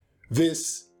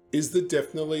This is the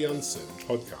Definitely Uncertain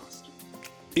podcast.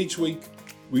 Each week,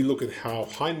 we look at how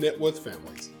high net worth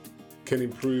families can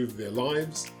improve their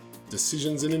lives,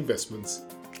 decisions and investments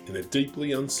in a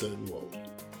deeply uncertain world.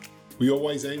 We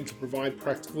always aim to provide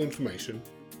practical information,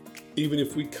 even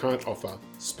if we can't offer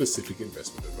specific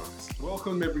investment advice.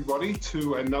 Welcome everybody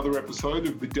to another episode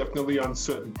of the Definitely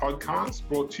Uncertain podcast,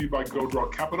 brought to you by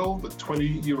Goldman Capital, the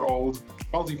 20-year-old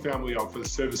multifamily office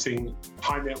servicing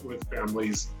high net worth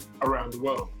families around the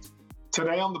world.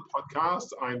 Today on the podcast,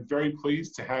 I'm very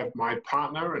pleased to have my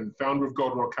partner and founder of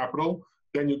Goldman Capital,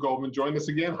 Daniel Goldman, join us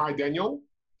again. Hi, Daniel.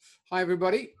 Hi,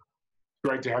 everybody.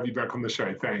 Great to have you back on the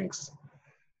show. Thanks.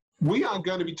 We are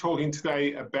going to be talking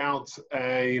today about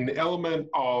an element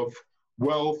of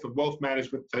wealth and wealth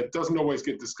management that doesn't always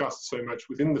get discussed so much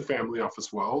within the family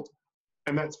office world,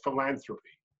 and that's philanthropy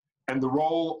and the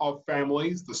role of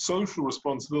families, the social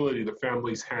responsibility that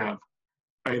families have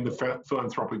in the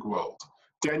philanthropic world.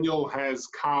 Daniel has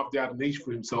carved out a niche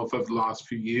for himself over the last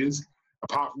few years,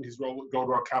 apart from his role at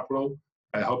Goldman Capital,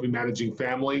 helping managing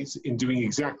families in doing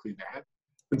exactly that.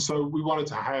 And so we wanted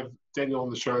to have Daniel on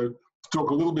the show to talk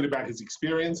a little bit about his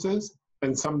experiences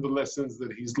and some of the lessons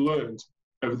that he's learned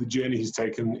over the journey he's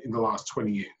taken in the last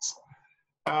 20 years.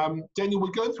 Daniel,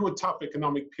 we're going through a tough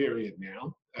economic period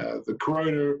now. The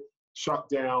corona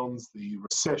shutdowns, the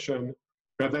recession,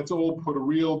 that's all put a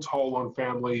real toll on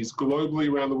families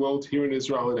globally around the world, here in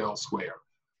Israel and elsewhere.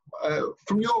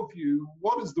 From your view,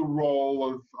 what is the role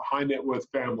of high net worth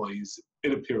families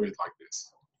in a period like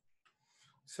this?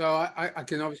 So I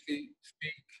can obviously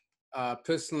speak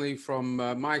personally from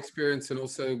my experience and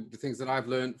also the things that I've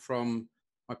learned from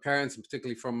my parents and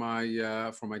particularly from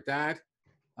my dad.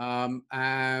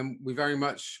 And we very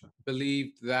much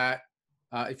believed that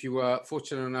if you were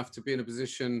fortunate enough to be in a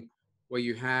position where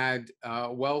you had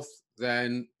wealth,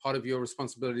 then part of your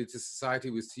responsibility to society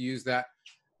was to use that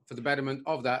for the betterment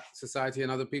of that society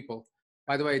and other people.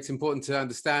 By the way, it's important to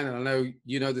understand, and I know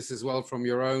you know this as well from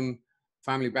your own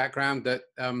family background, that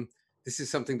this is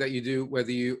something that you do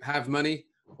whether you have money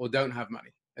or don't have money.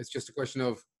 It's just a question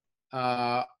of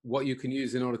what you can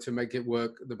use in order to make it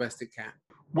work the best it can.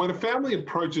 When a family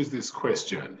approaches this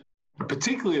question,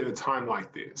 particularly at a time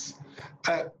like this,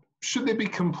 should there be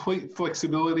complete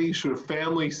flexibility? Should a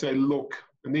family say, look,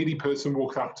 a needy person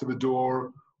walks up to the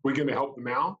door, we're going to help them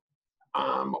out?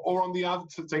 Or on the other,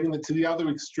 taking it to the other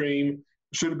extreme,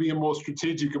 should it be a more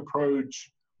strategic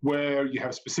approach where you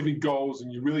have specific goals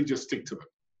and you really just stick to them?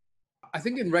 I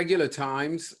think in regular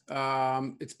times,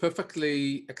 it's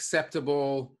perfectly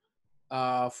acceptable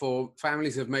for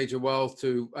families of major wealth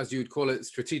to, as you'd call it,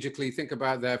 strategically think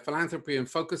about their philanthropy and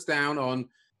focus down on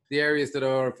the areas that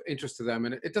are of interest to them.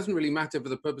 And it doesn't really matter for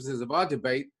the purposes of our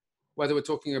debate, whether we're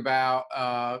talking about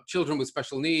children with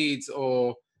special needs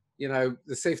or, you know,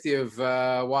 the safety of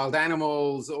wild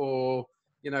animals or,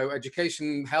 you know,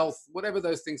 education, health, whatever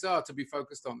those things are, to be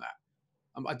focused on that.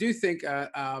 I do think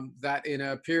that in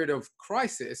a period of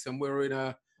crisis, and we're in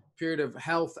a period of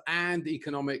health and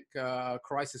economic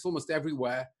crisis almost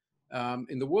everywhere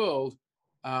in the world,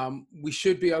 we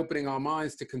should be opening our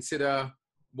minds to consider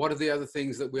what are the other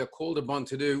things that we are called upon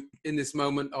to do in this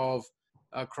moment of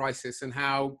crisis, and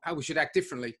how we should act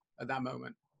differently at that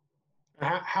moment.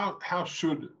 How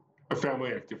should a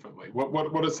family act differently?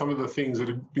 What are some of the things that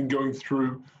have been going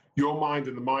through your mind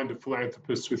and the mind of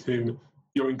philanthropists with whom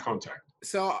you're in contact?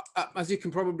 So as you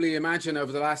can probably imagine,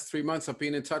 over the last 3 months, I've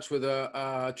been in touch with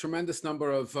a tremendous number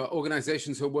of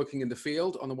organizations who are working in the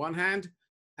field on the one hand,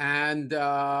 and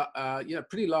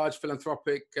pretty large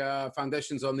philanthropic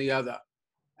foundations on the other.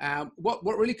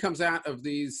 What really comes out of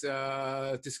these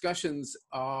discussions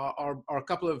are a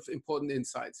couple of important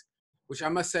insights, which I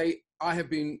must say I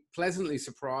have been pleasantly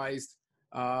surprised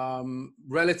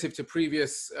relative to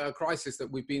previous crises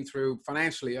that we've been through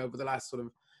financially over the last sort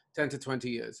of 10 to 20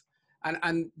 years.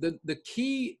 And the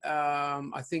key,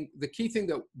 I think the key thing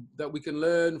that we can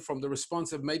learn from the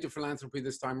response of major philanthropy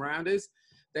this time around is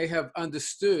they have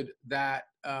understood that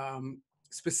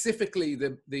specifically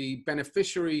the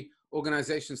beneficiary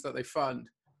organizations that they fund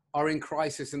are in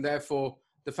crisis, and therefore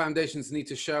the foundations need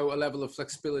to show a level of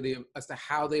flexibility as to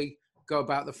how they go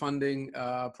about the funding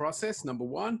process, number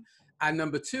one. And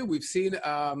number two, we've seen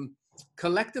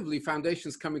collectively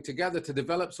foundations coming together to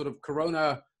develop sort of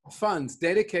corona funds,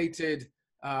 dedicated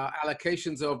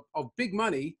allocations of big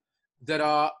money that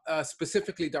are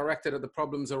specifically directed at the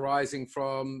problems arising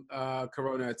from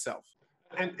corona itself.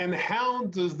 And how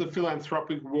does the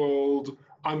philanthropic world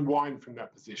unwind from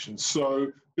that position?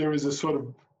 So there is a sort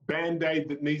of band-aid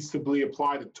that needs to be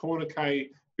applied, a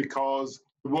tourniquet, because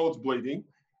the world's bleeding,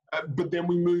 but then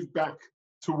we move back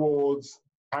towards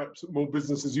perhaps more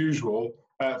business as usual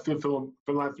for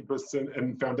philanthropists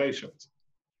and foundations?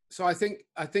 So I think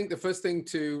the first thing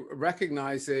to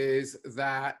recognize is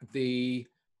that the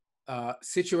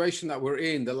situation that we're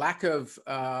in, the lack of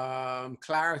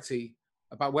clarity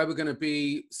about where we're going to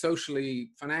be socially,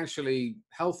 financially,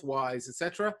 health-wise,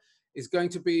 etc., is going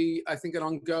to be, I think, an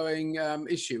ongoing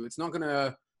issue. It's not going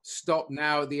to stop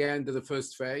now at the end of the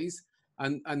first phase.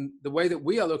 And the way that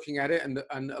we are looking at it,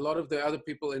 and a lot of the other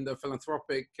people in the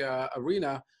philanthropic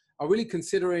arena are really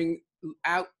considering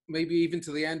out maybe even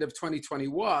to the end of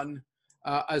 2021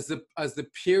 as the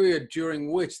period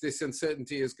during which this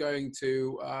uncertainty is going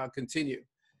to continue.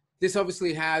 This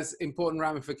obviously has important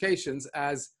ramifications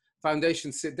as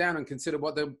foundations sit down and consider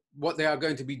what they are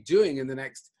going to be doing in the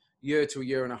next year to a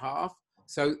year and a half.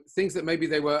 So things that maybe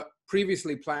they were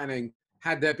previously planning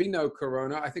had there been no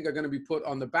corona, I think are going to be put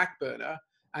on the back burner,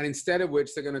 and instead of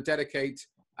which they're going to dedicate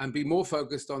and be more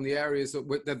focused on the areas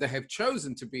that they have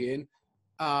chosen to be in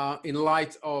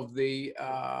light of the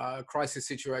crisis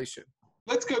situation.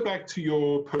 Let's go back to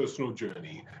your personal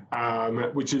journey,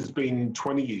 which has been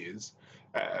 20 years.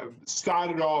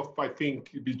 Started off, I think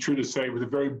it'd be true to say, with a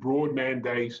very broad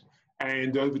mandate,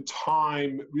 and over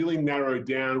time really narrowed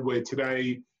down where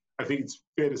today, I think it's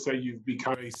fair to say you've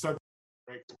become a subject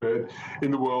expert in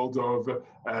the world of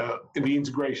in the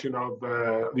integration of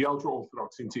the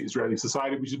ultra-Orthodox into Israeli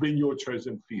society, which has been your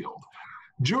chosen field.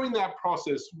 During that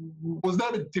process, was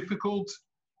that a difficult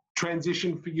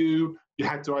transition for you? You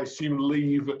had to, I assume,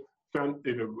 leave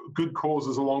good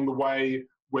causes along the way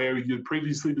where you'd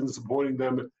previously been supporting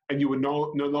them and you were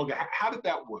no longer. How did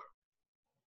that work?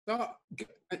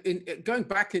 Going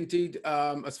back indeed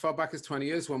as far back as 20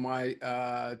 years when my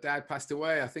dad passed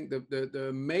away, I think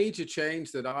the major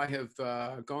change that I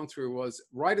have gone through was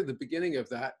right at the beginning of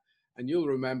that. And you'll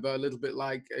remember a little bit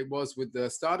like it was with the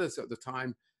starters at the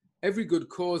time. Every good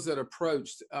cause that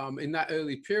approached in that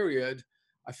early period,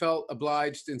 I felt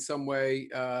obliged in some way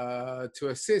to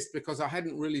assist, because I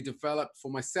hadn't really developed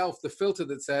for myself the filter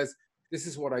that says, this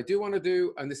is what I do want to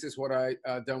do, and this is what I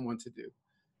don't want to do.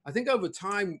 I think over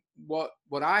time, what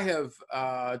I have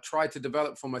tried to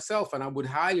develop for myself, and I would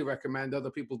highly recommend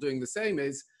other people doing the same,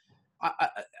 is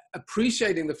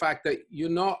appreciating the fact that you're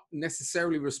not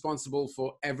necessarily responsible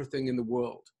for everything in the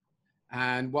world.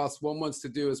 And whilst one wants to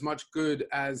do as much good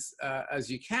as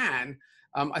you can,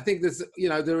 I think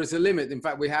there is a limit. In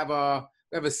fact, we have a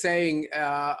saying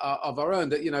of our own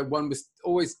that one must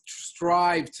always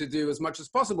strive to do as much as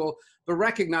possible, but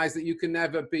recognize that you can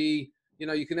never be,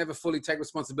 you can never fully take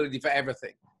responsibility for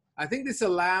everything. I think this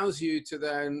allows you to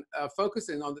then focus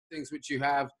in on the things which you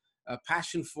have a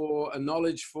passion for, a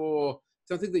knowledge for,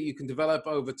 something that you can develop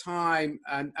over time,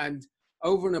 and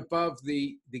over and above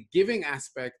the giving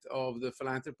aspect of the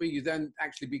philanthropy, you then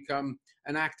actually become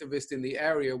an activist in the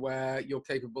area where you're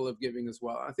capable of giving as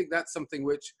well. I think that's something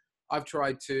which I've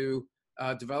tried to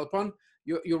develop on.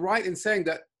 You're right in saying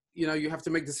that you have to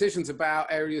make decisions about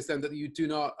areas then that you do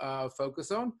not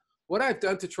focus on. What I've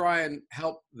done to try and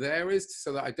help there is,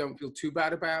 so that I don't feel too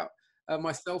bad about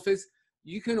myself, is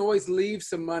you can always leave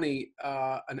some money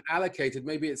and allocated.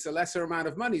 Maybe it's a lesser amount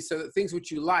of money, so that things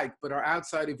which you like but are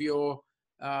outside of your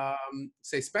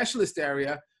say specialist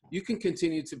area, you can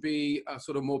continue to be a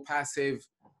sort of more passive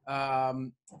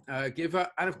giver,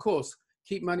 and of course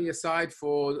keep money aside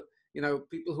for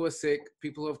people who are sick,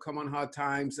 people who have come on hard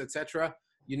times, etc.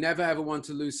 You never ever want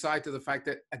to lose sight of the fact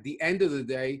that at the end of the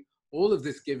day, all of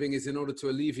this giving is in order to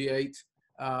alleviate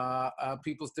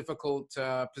people's difficult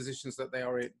positions that they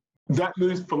are in. That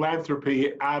moves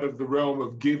philanthropy out of the realm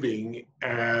of giving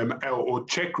or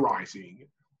check writing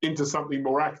into something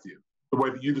more active, the way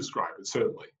that you describe it,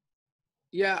 certainly.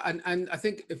 Yeah, and I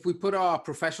think if we put our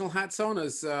professional hats on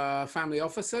as family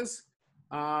officers,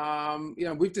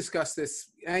 we've discussed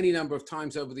this any number of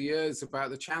times over the years about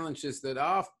the challenges that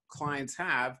our clients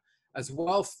have as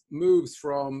wealth moves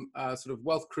from sort of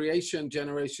wealth creation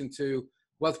generation to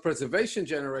wealth preservation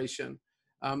generation.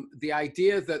 The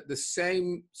idea that the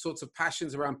same sorts of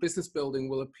passions around business building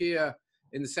will appear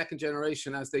in the second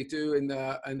generation as they do in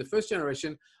the first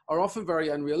generation are often very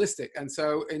unrealistic. And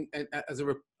so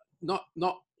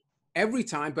not every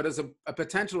time, but as a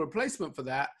potential replacement for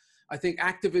that, I think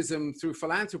activism through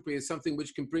philanthropy is something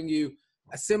which can bring you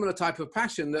a similar type of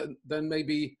passion than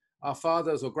maybe our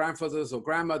fathers or grandfathers or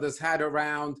grandmothers had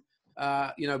around,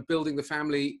 building the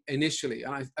family initially.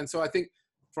 And so I think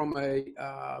from a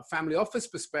family office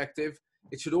perspective,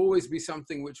 it should always be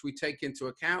something which we take into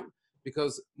account,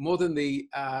 because more than the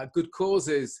good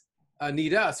causes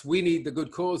need us, we need the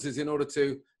good causes in order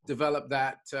to develop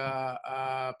that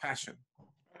passion.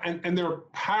 And there are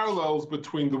parallels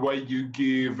between the way you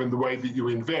give and the way that you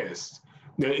invest,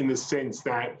 in the sense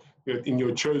that in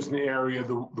your chosen area,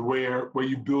 where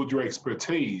you build your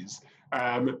expertise,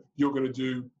 you're going to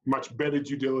do much better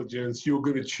due diligence. You're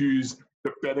going to choose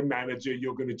the better manager.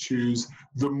 You're going to choose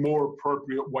the more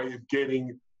appropriate way of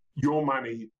getting your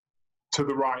money to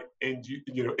the right end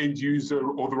user,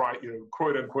 or the right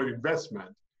quote unquote investment,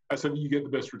 so that you get the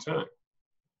best return.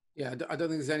 Yeah, I don't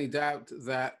think there's any doubt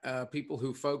that people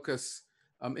who focus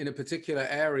in a particular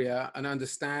area and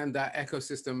understand that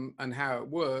ecosystem and how it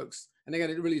works, and again,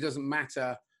 it really doesn't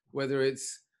matter whether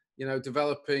it's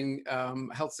developing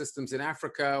health systems in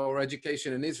Africa or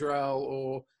education in Israel,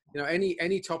 or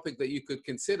any topic that you could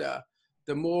consider.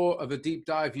 The more of a deep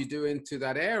dive you do into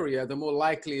that area, the more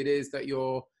likely it is that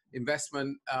your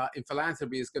investment in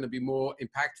philanthropy is going to be more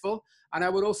impactful. And I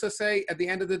would also say, at the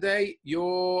end of the day,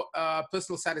 your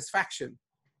personal satisfaction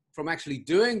from actually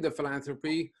doing the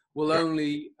philanthropy will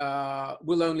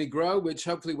only grow, which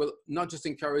hopefully will not just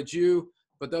encourage you,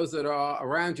 but those that are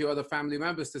around you, other family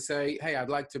members, to say, hey, I'd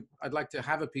like to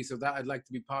have a piece of that. I'd like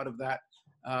to be part of that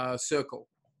circle.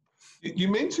 You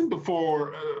mentioned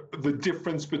before the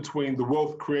difference between the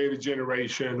wealth creator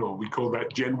generation, or we call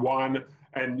that Gen 1,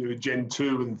 and Gen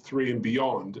 2 and 3 and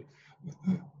beyond.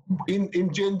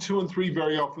 In Gen 2 and 3,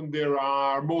 very often there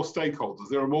are more stakeholders,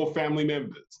 there are more family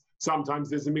members. Sometimes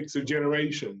there's a mix of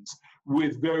generations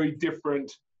with very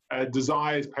different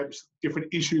desires, perhaps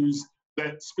different issues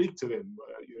that speak to them.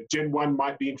 Gen 1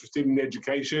 might be interested in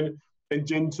education, and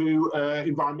Gen 2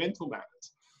 environmental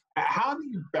matters. How do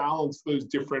you balance those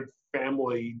different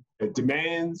family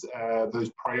demands, those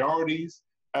priorities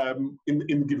in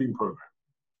the giving program?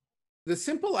 The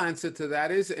simple answer to that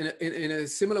is, in a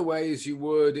similar way as you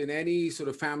would in any sort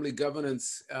of family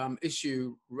governance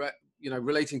issue,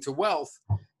 relating to wealth,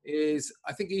 is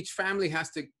I think each family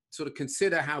has to sort of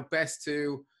consider how best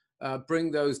to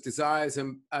bring those desires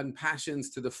and passions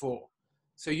to the fore.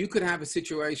 So you could have a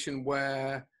situation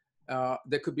where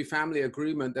there could be family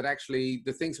agreement that actually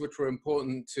the things which were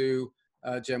important to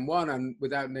Gen 1, and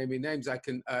without naming names, I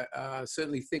can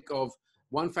certainly think of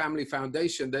one family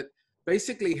foundation that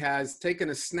basically has taken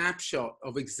a snapshot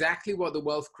of exactly what the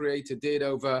wealth creator did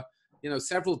over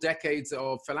several decades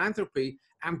of philanthropy,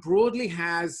 and broadly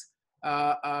has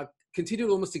continued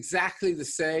almost exactly the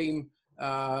same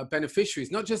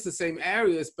beneficiaries, not just the same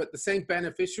areas, but the same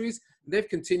beneficiaries. They've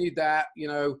continued that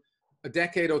a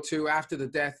decade or two after the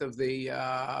death of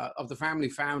the family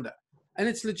founder, and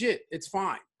it's legit, it's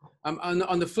fine.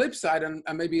 On the flip side, and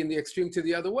maybe in the extreme to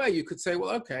the other way, you could say, well,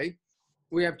 okay,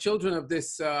 we have children of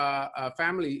this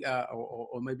family,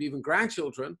 or maybe even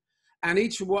grandchildren, and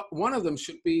each one of them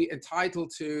should be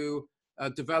entitled to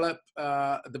develop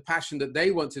the passion that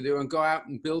they want to do and go out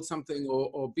and build something,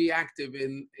 or be active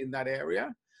in that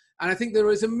area. And I think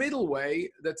there is a middle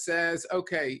way that says,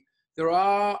 okay, there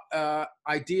are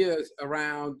ideas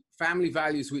around family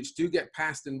values which do get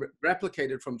passed and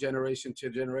replicated from generation to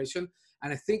generation.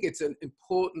 And I think it's an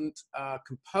important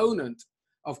component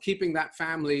of keeping that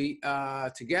family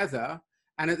together.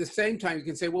 And at the same time, you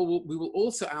can say, well, we will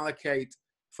also allocate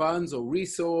funds or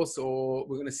resource, or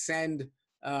we're going to send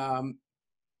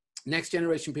next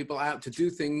generation people out to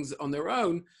do things on their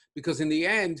own, because in the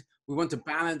end, we want to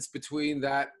balance between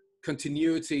that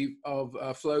continuity of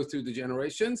flow through the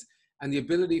generations and the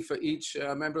ability for each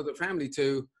member of the family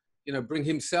to, bring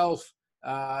himself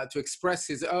to express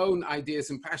his own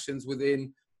ideas and passions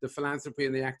within the philanthropy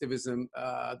and the activism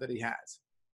that he has.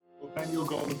 Well, Daniel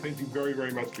Goldman, thank you very,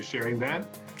 very much for sharing that.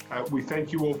 We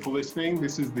thank you all for listening.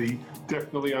 This is the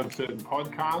Definitely Uncertain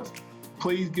podcast.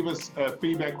 Please give us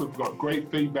feedback. We've got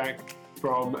great feedback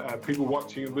from people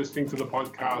watching and listening to the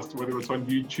podcast, whether it's on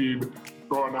YouTube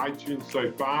or on iTunes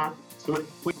so far. So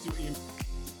please do email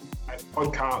at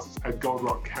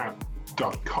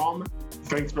podcasts@goldrockcap.com.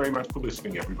 Thanks very much for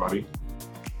listening, everybody.